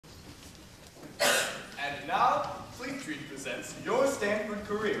Treat presents your Stanford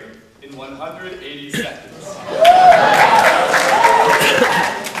Career in 180 seconds.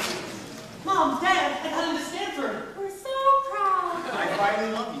 Mom, Dad, I got into Stanford. We're so proud. I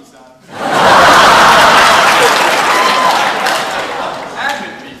finally love you, son.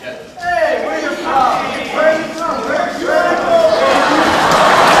 Advent weekend. Hey, where you from? Where you from? Where you from?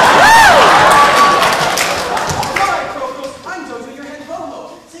 Alright, Crocos, I'm Jojo, your head Roho.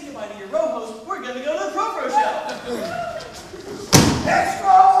 Say goodbye to your Rohos. We're gonna go to the Crocro show. Let's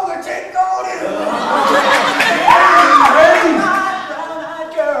go, we're taking on it.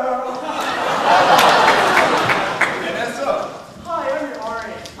 Brown-eyed girl. Hi, I'm your RA.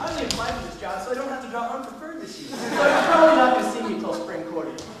 I only applied for this job, so I don't have to draw unpreferred this year. So you're probably not going to see me till spring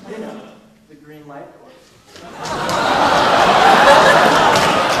quarter. You know, the green light course.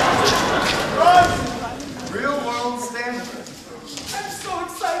 Real world Stanford. I'm so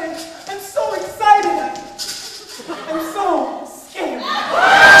excited. I'm so excited. I'm so scared.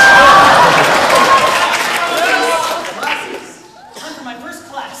 Classes. Time for my first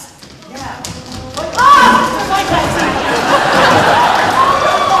class. Yeah. My class.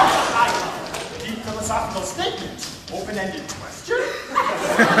 Deep philosophical statement. Open-ended question.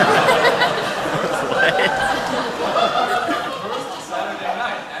 First Saturday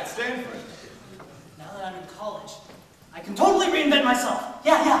night at Stanford. Now that I'm in college, I can totally reinvent myself.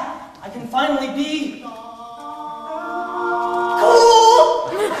 Yeah. I can finally be cool.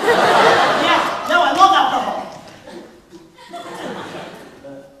 Yeah. No, I love alcohol.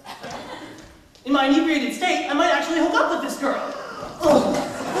 In my inebriated state, I might actually hook up with this girl. Whoa!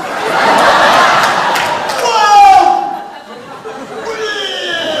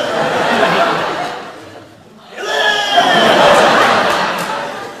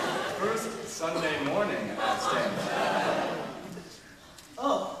 First Sunday morning at Stanford.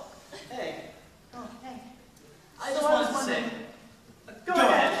 Oh, hey. I just wanted to say. Go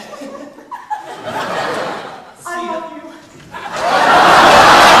ahead. I love you.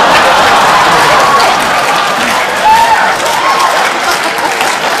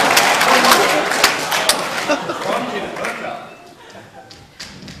 Drunken hookup.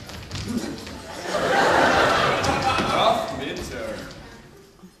 Rough midterm.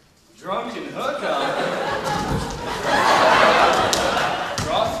 Drunken hookup.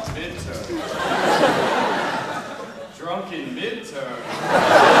 Rough midterm. Drunken midterm.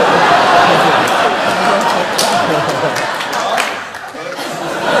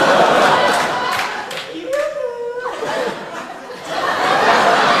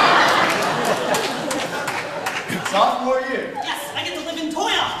 Sophomore year. Yes, I get to live in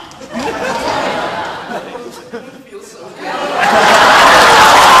Toya. Feels so good.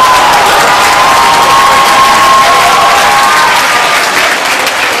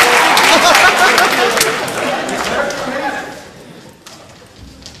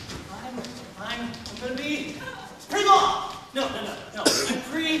 I'm gonna be pre-law. No. I'm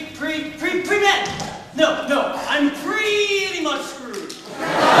pre-med. No. I'm pretty much screwed.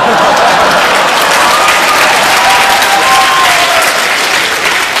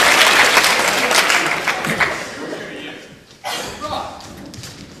 Rock.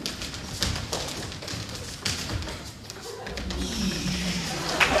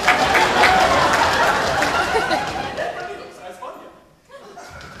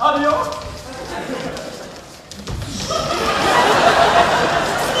 Adios.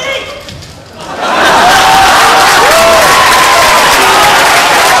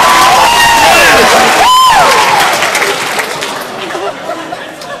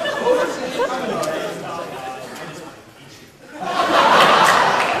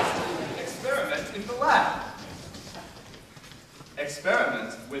 Experiment in the lab.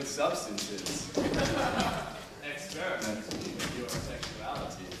 Experiment with substances. Experiment with your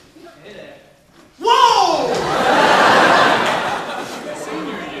sexuality. Hey there. Whoa!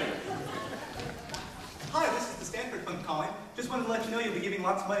 Senior year. Hi, this is the Stanford Fund calling. Just wanted to let you know you'll be giving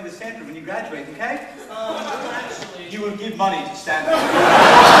lots of money to Stanford when you graduate, okay? Actually. You will give money to Stanford.